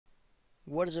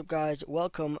What is up, guys?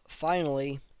 Welcome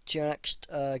finally to your next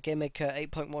GameMaker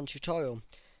 8.1 tutorial.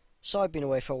 So I've been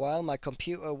away for a while, my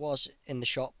computer was in the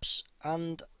shops,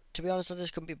 and to be honest I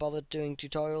just couldn't be bothered doing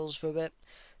tutorials for a bit.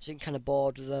 I was getting kind of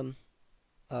bored with them.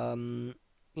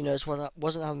 Just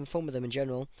wasn't having fun with them in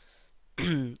general.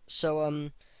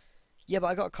 So yeah, but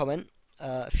I got a comment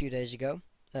a few days ago.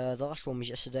 The last one was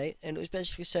yesterday, and it was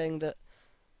basically saying that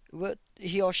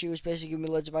he or she was basically giving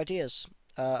me loads of ideas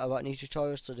about new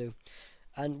tutorials to do.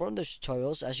 And one of those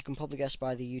tutorials, as you can probably guess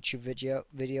by the YouTube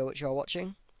video which you're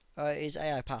watching, is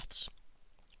AI paths.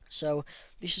 So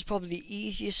this is probably the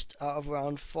easiest out of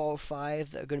around 4 or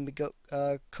 5 that are going to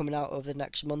be coming out over the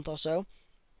next month or so.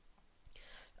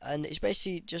 And it's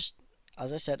basically just,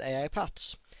 as I said, AI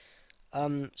paths.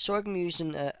 So I'm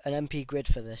using an MP grid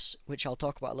for this, which I'll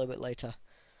talk about a little bit later.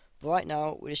 But right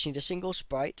now, we just need a single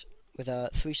sprite with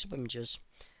 3 subimages.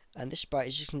 And this sprite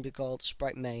is just going to be called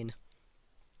sprite main.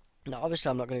 Now, obviously,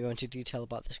 I'm not going to go into detail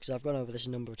about this because I've gone over this a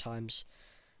number of times.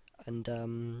 And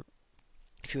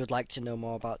if you would like to know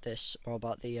more about this, or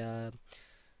about the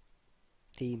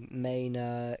main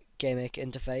GameMaker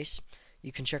interface,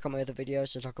 you can check out my other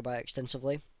videos to talk about it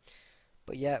extensively.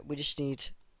 But yeah, we just need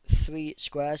 3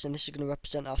 squares, and this is going to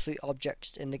represent our 3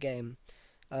 objects in the game.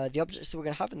 The objects that we're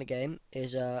going to have in the game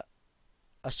is a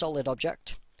solid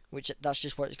object, which that's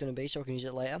just what it's going to be, so we can use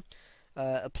it later.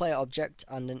 A player object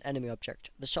and an enemy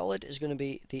object. The solid is going to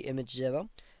be the image 0,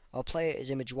 our player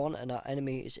is image 1, and our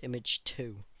enemy is image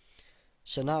 2.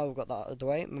 So now we've got that out of the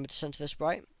way, remember to center the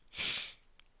sprite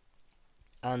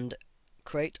and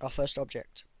create our first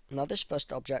object. Now this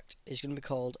first object is going to be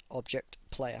called object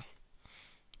player.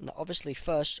 Now obviously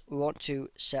first we want to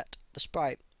set the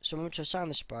sprite, so remember to assign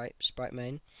the sprite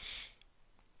main.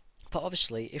 But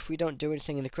obviously if we don't do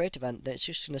anything in the create event, then it's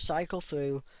just going to cycle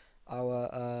through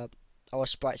our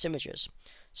sprite's images.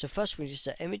 So first we need to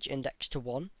set image index to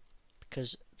 1,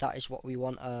 because that is what we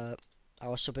want our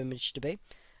subimage to be,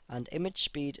 and image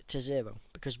speed to 0,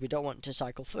 because we don't want it to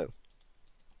cycle through.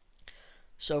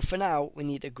 So for now we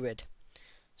need a grid.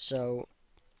 So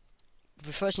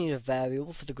we first need a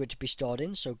variable for the grid to be stored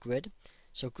in, so grid.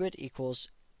 So grid equals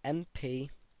mp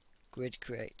grid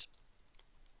create.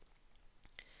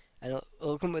 And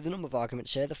it'll come with a number of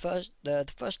arguments here. The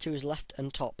first 2 is left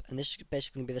and top, and this is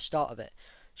basically going to be the start of it.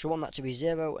 So we want that to be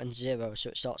 0 and 0, so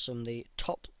it starts from the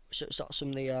top, so it starts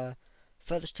from the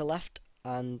furthest to left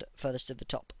and furthest to the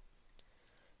top.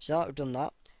 So now that we've done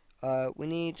that, we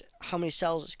need how many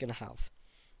cells it's going to have.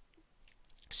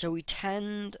 So we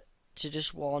tend to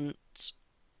just want,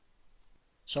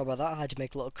 sorry about that, I had to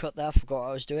make a little cut there, forgot what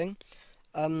I was doing.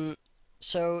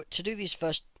 So to do these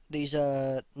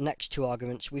next 2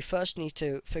 arguments, we first need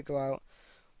to figure out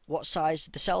what size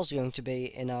the cells are going to be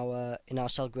in our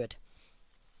cell grid.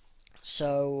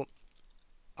 So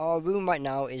our room right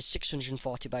now is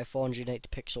 640 by 480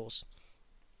 pixels.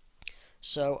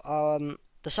 So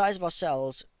the size of our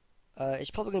cells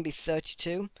is probably going to be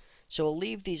 32. So we'll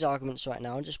leave these arguments right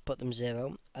now and just put them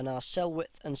 0. And our cell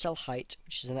width and cell height,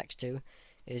 which is the next 2,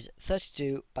 is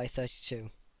 32 by 32.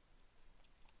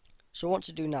 So what I want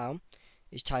to do now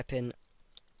is type in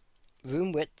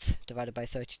room width divided by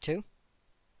 32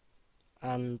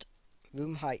 and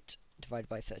room height divided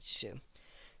by 32.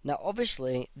 Now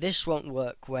obviously this won't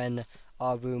work when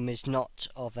our room is not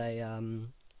of a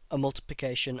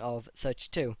multiplication of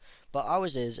 32, but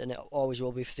ours is, and it always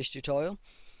will be for this tutorial,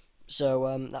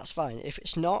 so that's fine. If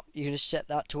it's not, you can just set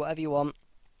that to whatever you want,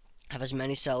 have as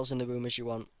many cells in the room as you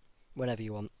want, whenever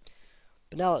you want.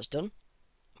 But now that's done,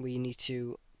 we need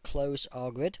to close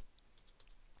our grid.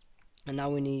 And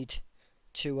now we need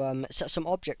to set some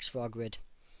objects for our grid.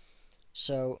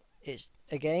 So it's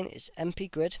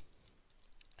mp grid,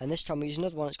 and this time we use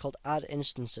another one. It's called add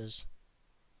instances.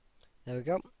 There we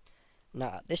go.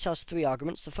 Now this has 3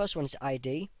 arguments. The first one is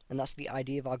id, and that's the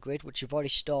id of our grid, which we've already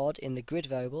stored in the grid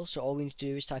variable. So all we need to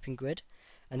do is type in grid,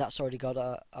 and that's already got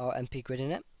our mp grid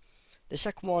in it. The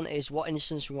second one is what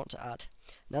instance we want to add.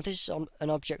 Now this is an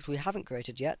object we haven't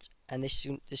created yet, and this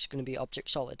is going to be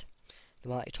object solid, the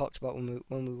one that I talked about when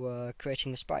we were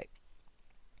creating the sprite.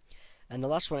 And the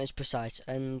last one is precise,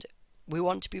 and we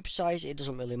want to be precise. It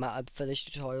doesn't really matter for this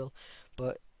tutorial,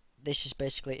 but this is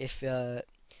basically if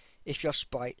your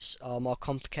sprites are more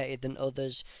complicated than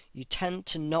others, you tend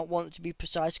to not want it to be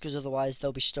precise, because otherwise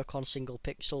they'll be stuck on single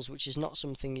pixels, which is not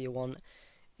something you want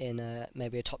in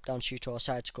maybe a top-down shooter or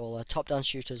side-scroller. Top-down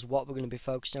shooter is what we're going to be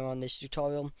focusing on in this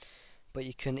tutorial, but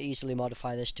you can easily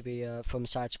modify this to be from a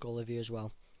side-scroller view as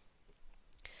well.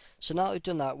 So now that we've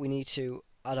done that, we need to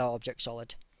add our object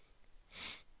solid.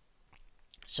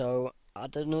 So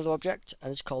add another object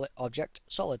and just call it object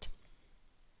solid.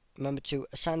 remember to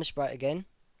assign the sprite again,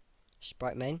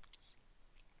 sprite main.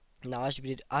 Now, as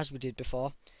we did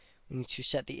before, we need to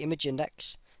set the image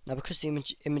index. Now, because the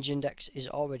image index is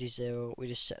already 0, we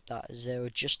just set that as 0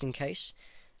 just in case,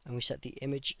 and we set the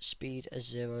image speed as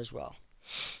 0 as well.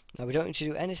 Now, we don't need to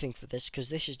do anything for this because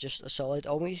this is just a solid.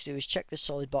 All we need to do is check this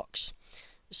solid box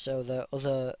so the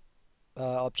other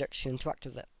objects can interact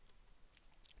with it.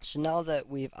 So now that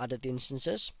we've added the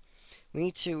instances, we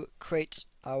need to create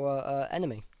our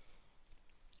enemy.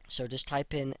 So just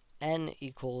type in n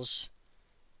equals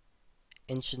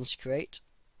instance create.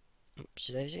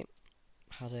 Oopsie daisy,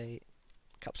 had a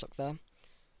caps lock there.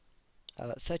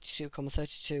 32,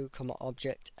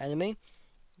 object enemy.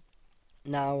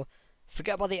 Now,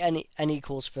 forget about the n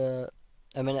equals for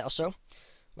a minute or so.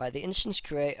 Right, the instance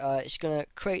create it's going to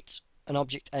create an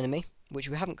object enemy, which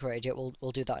we haven't created yet.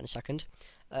 We'll do that in a second.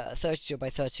 32 by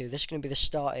 32. This is going to be the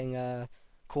starting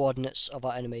coordinates of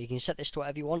our enemy. You can set this to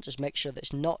whatever you want. Just make sure that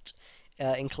it's not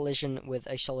in collision with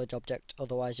a solid object,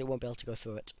 otherwise it won't be able to go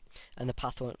through it, and the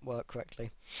path won't work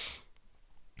correctly.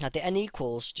 Now, the n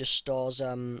equals just stores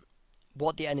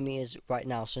what the enemy is right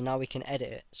now. So now we can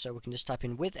edit it. So we can just type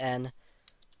in with n,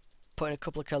 put in a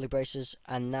couple of curly braces,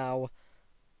 and now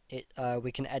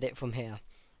we can edit from here.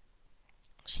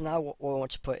 So now what we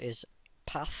want to put is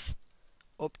path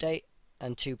update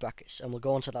and 2 brackets, and we'll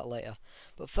go on to that later.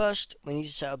 But first, we need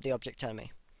to set up the object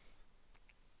enemy.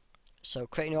 So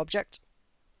create a new object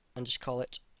and just call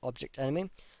it object enemy.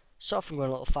 So if I'm going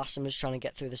a little fast, I'm just trying to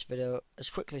get through this video as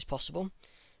quickly as possible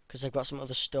because I've got some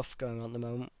other stuff going on at the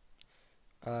moment,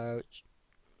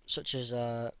 such as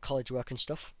college work and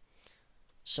stuff.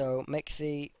 So make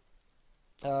the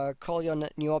call your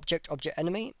new object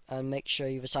enemy, and make sure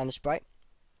you've assigned the sprite.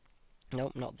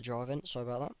 Nope, not the draw event, sorry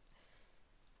about that.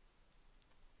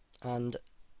 And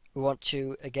we want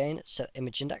to again set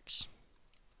image index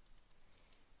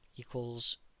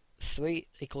equals 2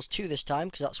 this time,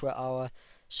 because that's where our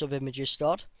sub image is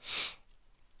stored,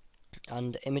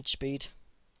 and image speed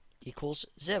equals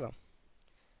 0.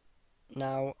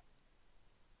 Now,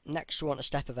 next we want a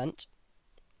step event,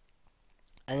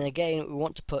 and again we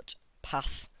want to put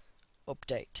path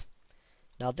update.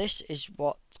 Now this is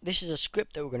a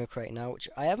script that we're going to create now, which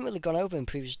I haven't really gone over in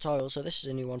previous tutorials, so this is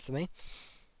a new one for me.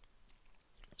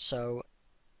 So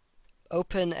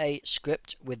open a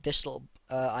script with this little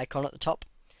icon at the top,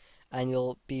 and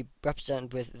you'll be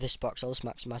represented with this box. I'll just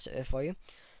maximize it here for you.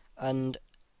 And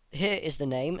here is the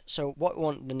name. So what we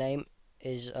want the name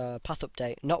is path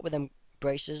update, not with them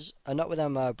braces, not with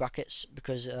them brackets,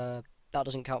 because that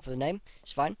doesn't count for the name.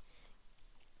 It's fine.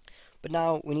 But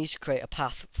now we need to create a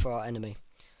path for our enemy.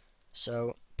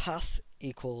 So path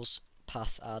equals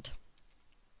path add.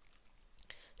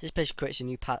 This basically creates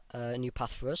a new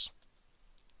path for us.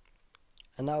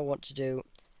 And now I want to do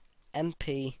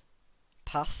mp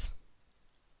path.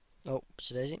 Oh,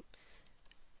 so there's it.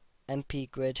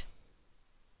 mp grid.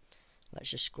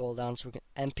 Let's just scroll down so we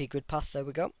can mp grid path. There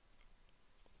we go.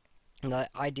 And the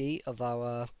ID of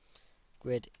our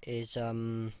grid is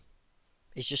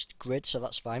just grid, so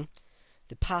that's fine.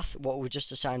 The path, what we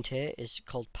just assigned here, is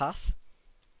called path.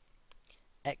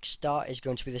 X start is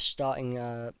going to be the starting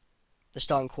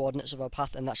coordinates of our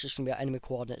path, and that's just going to be our enemy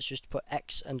coordinates. Just put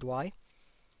X and Y.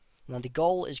 Now the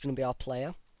goal is going to be our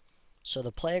player. So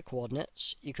the player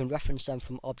coordinates, you can reference them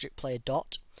from object player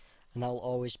dot, and that will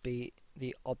always be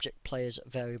the object player's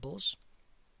variables.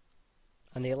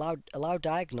 And the allow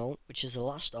diagonal, which is the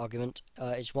last argument,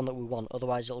 is one that we want.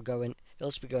 Otherwise, it'll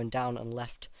just be going down and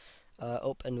left,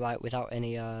 up and right without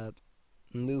any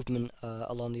movement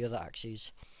along the other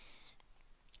axes.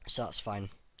 So that's fine.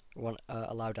 We want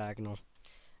allow diagonal.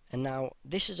 And now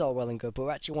this is all well and good, but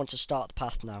we actually want to start the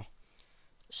path now.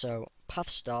 So path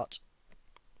start,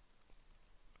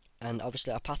 and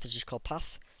obviously our path is just called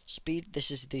path. Speed, this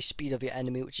is the speed of your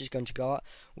enemy, which is going to go at.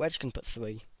 We're just going to put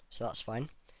 3, so that's fine.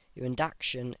 Your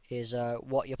induction is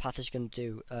what your path is going to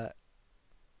do.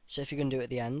 So if you're going to do it at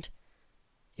the end,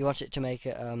 you want it to make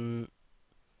it.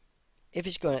 If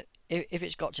it's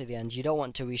got to the end, you don't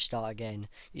want to restart again.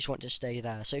 You just want to stay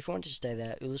there. So if you want to stay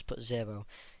there, you'll just put 0.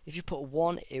 If you put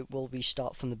 1, it will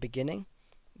restart from the beginning,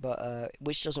 but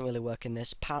which doesn't really work in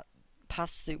this.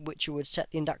 Paths which you would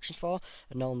set the induction for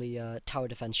are normally tower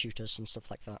defense shooters and stuff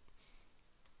like that.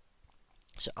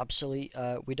 So absolute,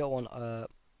 we don't want.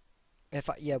 In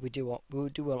fact, yeah, we do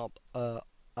want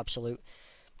absolute,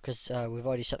 because we've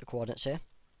already set the coordinates here.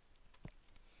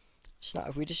 So now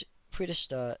if we just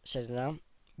set it now,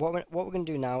 what we're going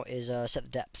to do now is set the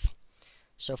depth.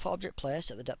 So for object player,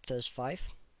 set the depth as 5.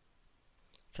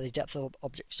 For the depth of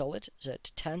object solid, set it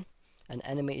to 10, and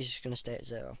enemy is going to stay at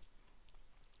 0.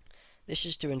 This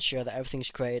is to ensure that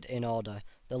everything's created in order.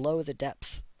 The lower the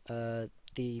depth, the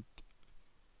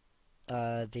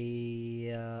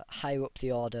higher up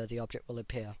the order the object will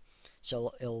appear.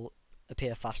 So it'll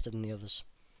appear faster than the others.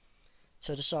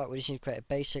 So to start, we just need to create a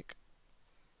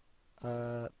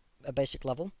basic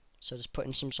level. So just put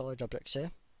in some solid objects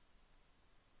here.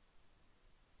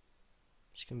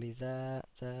 It's going to be there,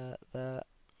 there, there.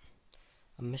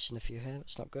 I'm missing a few here,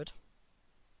 that's not good.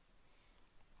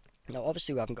 Now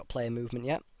obviously we haven't got player movement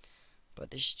yet,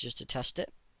 but this is just to test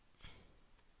it.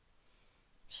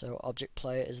 So object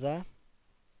player is there,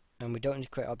 and we don't need to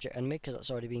create object enemy because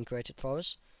that's already been created for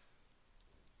us.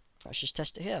 Let's just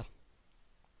test it here.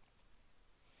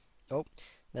 Oh,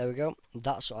 there we go.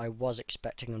 That's what I was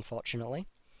expecting, unfortunately.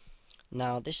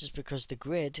 Now this is because the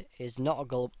grid is not a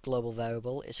global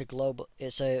variable. It's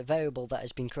a variable that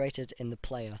has been created in the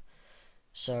player.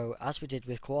 So as we did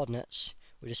with coordinates,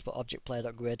 we just put object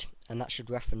player.grid, and that should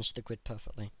reference the grid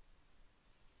perfectly.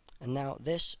 And now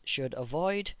this should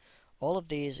avoid all of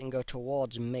these and go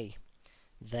towards me.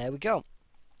 There we go.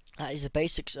 That is the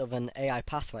basics of an AI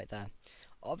path right there.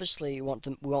 Obviously we want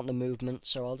the movement,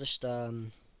 so I'll just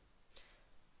create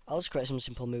some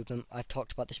simple movement. I've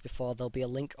talked about this before. There'll be a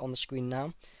link on the screen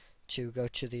now to go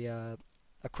to the a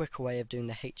quicker way of doing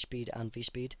the H speed and V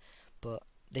speed, but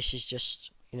this is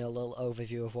just, you know, a little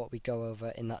overview of what we go over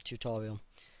in that tutorial.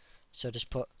 So just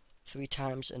put 3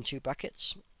 times and 2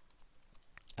 brackets,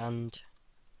 and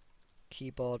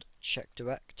keyboard check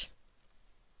direct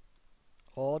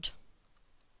odd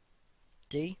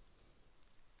D.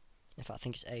 In fact, I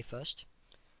think it's A first.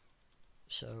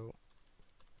 So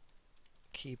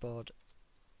keyboard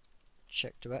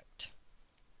check direct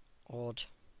odd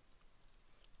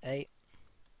A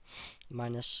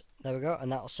minus, there we go,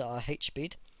 and that'll set our H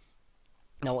speed.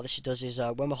 Now what this does is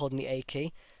when we're holding the A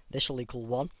key, this will equal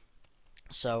 1.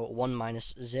 So 1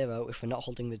 minus 0, if we're not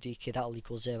holding the D key, that will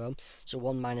equal 0. So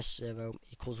 1 minus 0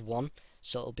 equals 1.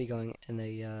 So it'll be going in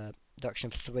the direction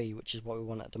of 3, which is what we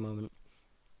want at the moment.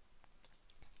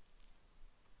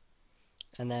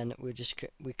 And then we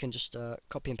can just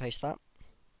copy and paste that.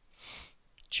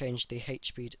 Change the H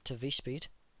speed to V speed.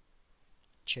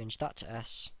 Change that to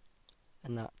S,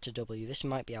 and that to W. This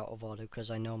might be out of order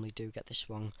because I normally do get this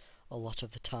wrong a lot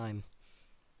of the time.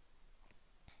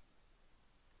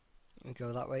 We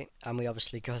go that way, and we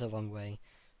obviously go the wrong way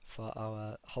for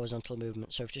our horizontal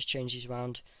movement. So if we just change these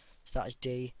around, so that is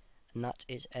D, and that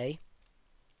is A.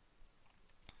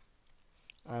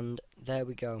 And there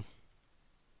we go.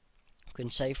 We can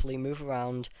safely move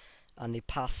around, and the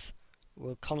path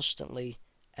will constantly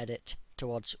edit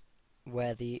towards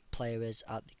where the player is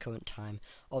at the current time.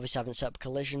 Obviously I haven't set up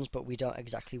collisions, but we don't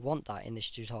exactly want that in this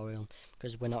tutorial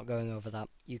because we're not going over that.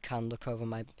 You can look over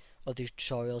my other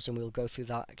tutorials and we'll go through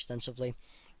that extensively.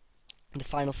 And the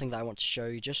final thing that I want to show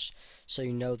you, just so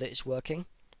you know that it's working,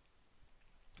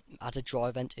 add a draw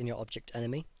event in your object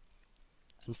enemy.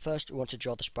 And first we want to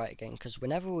draw the sprite again, because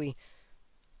whenever we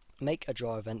make a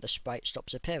draw event, the sprite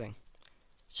stops appearing.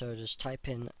 So just type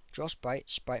in draw sprite,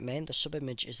 sprite main, the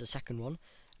subimage is the second one,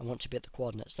 and want to be at the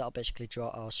coordinates. That'll basically draw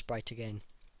our sprite again.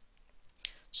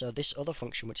 So this other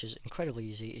function, which is incredibly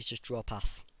easy, is just draw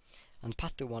path. And the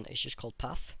path we want is just called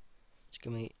path. It's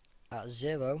going to be at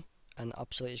 0, and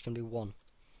absolute is going to be 1.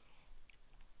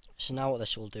 So now what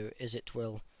this will do is it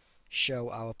will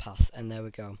show our path, and there we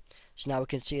go. So now we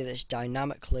can see that it's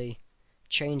dynamically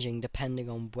changing depending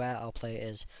on where our player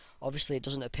is. Obviously it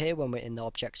doesn't appear when we're in the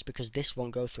objects because this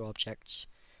won't go through objects,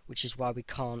 which is why we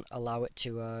can't allow it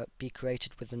to be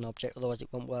created with an object, otherwise it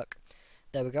won't work.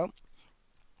 There we go.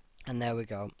 And there we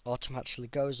go. Automatically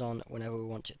goes on whenever we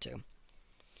want it to.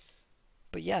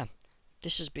 But yeah,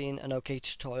 this has been an okay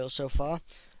tutorial so far.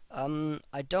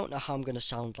 I don't know how I'm going to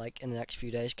sound like in the next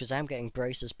few days because I'm getting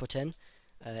braces put in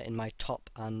my top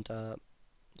and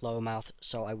lower mouth,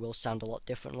 so I will sound a lot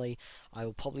differently. I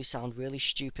will probably sound really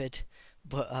stupid,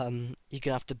 but you're going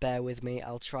to have to bear with me.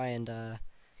 I'll try and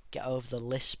get over the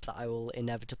lisp that I will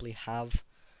inevitably have,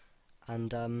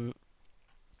 and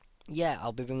yeah,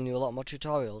 I'll be bringing you a lot more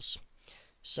tutorials.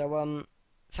 So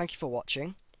thank you for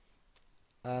watching.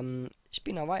 It's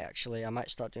been alright actually. I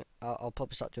might start doing. I'll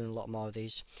probably start doing a lot more of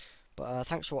these. But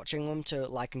thanks for watching. Remember to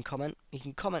like and comment. You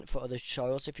can comment for other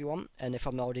tutorials if you want, and if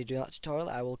I'm already doing that tutorial,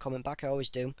 I will comment back. I always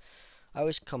do. I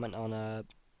always comment on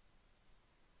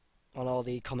all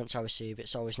the comments I receive.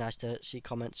 It's always nice to see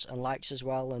comments and likes as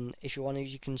well. And if you want to,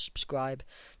 you can subscribe.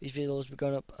 These videos will be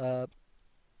going up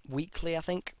weekly, I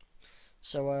think.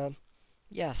 So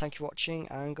yeah, thank you for watching,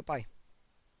 and goodbye.